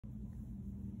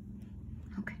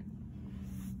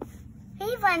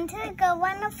want to go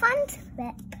on a fun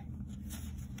trip.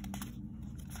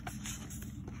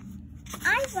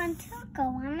 I want to go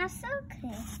on a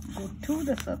circus. Go to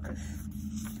the circus.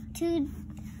 To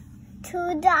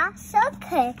the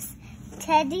circus.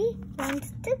 Teddy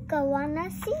wants to go on a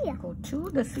sea. Go to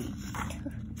the sea.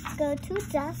 Go to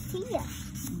the sea.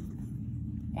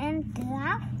 And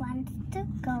Giraffe wants to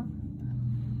go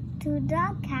to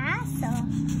the castle.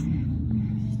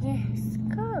 Let's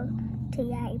go to the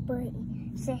library.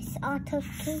 Says Otter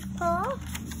people.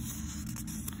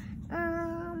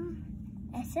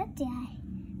 Is it the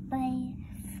library?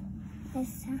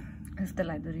 Is the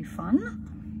library fun?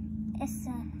 It's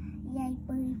a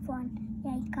library fun.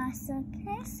 Like a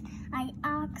circus. I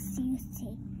ask you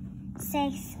see.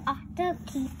 Says Otter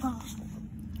people.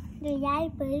 The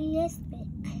library is big.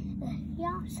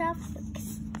 Lots of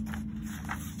books.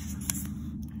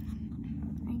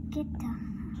 I get the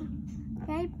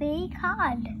library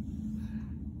card.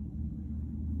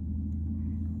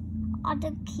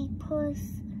 Other keeper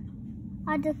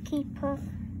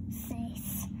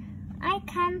says, I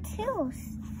can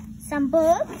choose some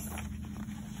books.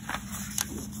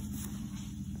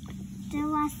 There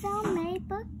are so many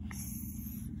books.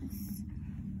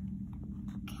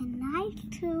 Can I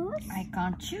choose? I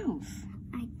can't choose.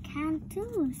 I can't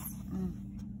choose.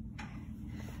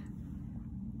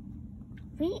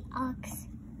 We ask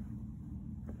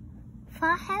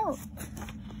for help.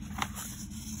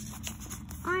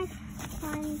 I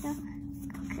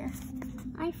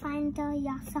find the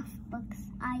lots of books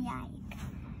I like.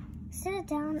 Sit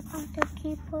down, Other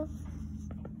keeper.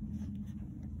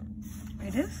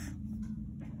 It is?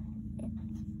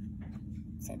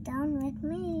 Sit down with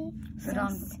me. Sit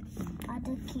down.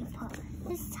 Other keeper.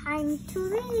 It's time to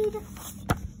read.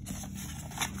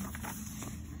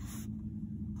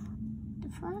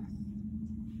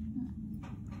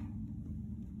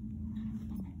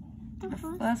 The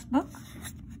First book?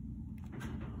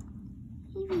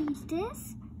 He reads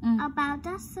this about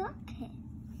the circus.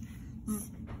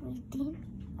 Reading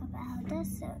about the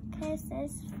circus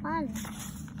is fun.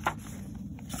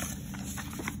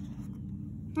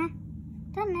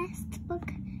 The next book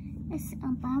is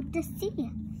about the sea.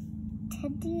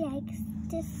 Teddy likes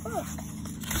this book.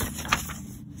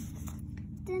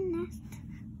 The next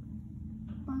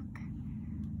book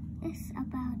is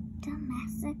about the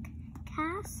magic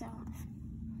castle.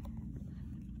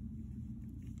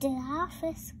 Giraffe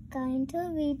is going to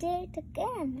read it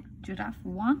again. Giraffe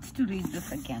wants to read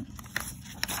this again.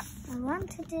 I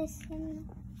want to listen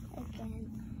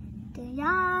again. The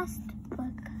last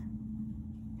book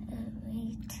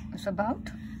It's about?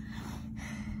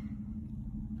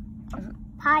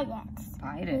 pirates.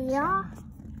 Pirates. Yeah.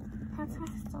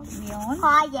 We all?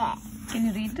 Pirates. Can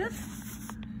you read this?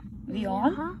 We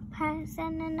all?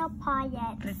 Person and a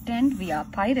pirate. Pretend we are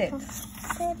pirates.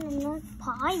 Person and a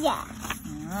pirate.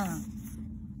 Ah.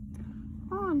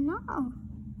 Oh no.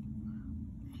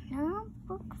 No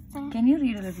book says. Can you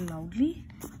read a little loudly?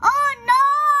 Oh no!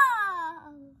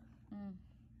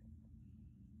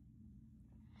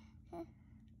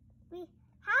 We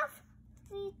have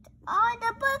read all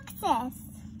the books.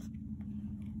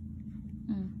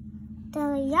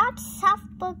 There are lots of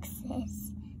books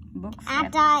Books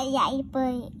at the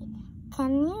library.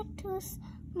 Can you choose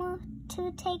more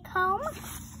to take home?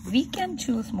 We can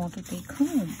choose more to take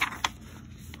home.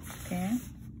 Okay.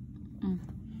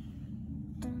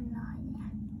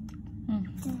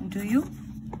 Do you?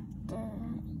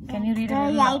 Can you read the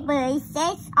it? library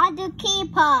says Other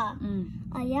keeper.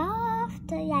 I love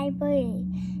the library.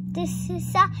 This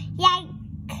is a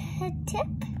tip.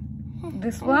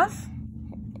 This was?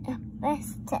 The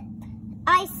best tip.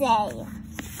 I say.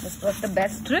 This was the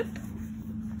best trip?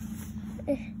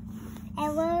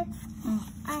 Ever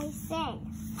I say.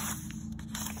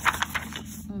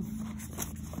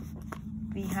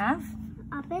 We have?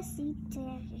 A busy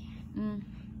day.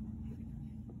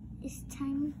 It's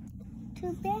time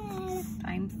to bed.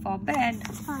 Time for bed.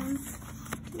 Time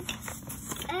to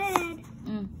bed.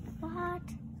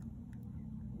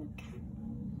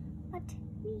 But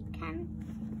we can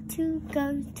to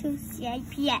go to sleep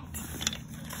yet.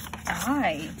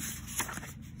 Why?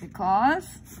 Because?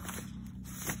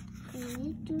 We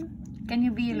need to. Can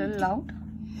you be a little loud?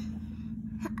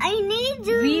 I need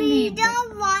to read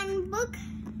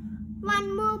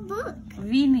one more book.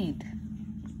 We need.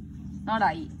 Not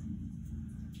I.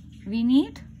 We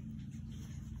need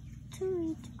To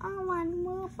read one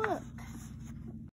more book.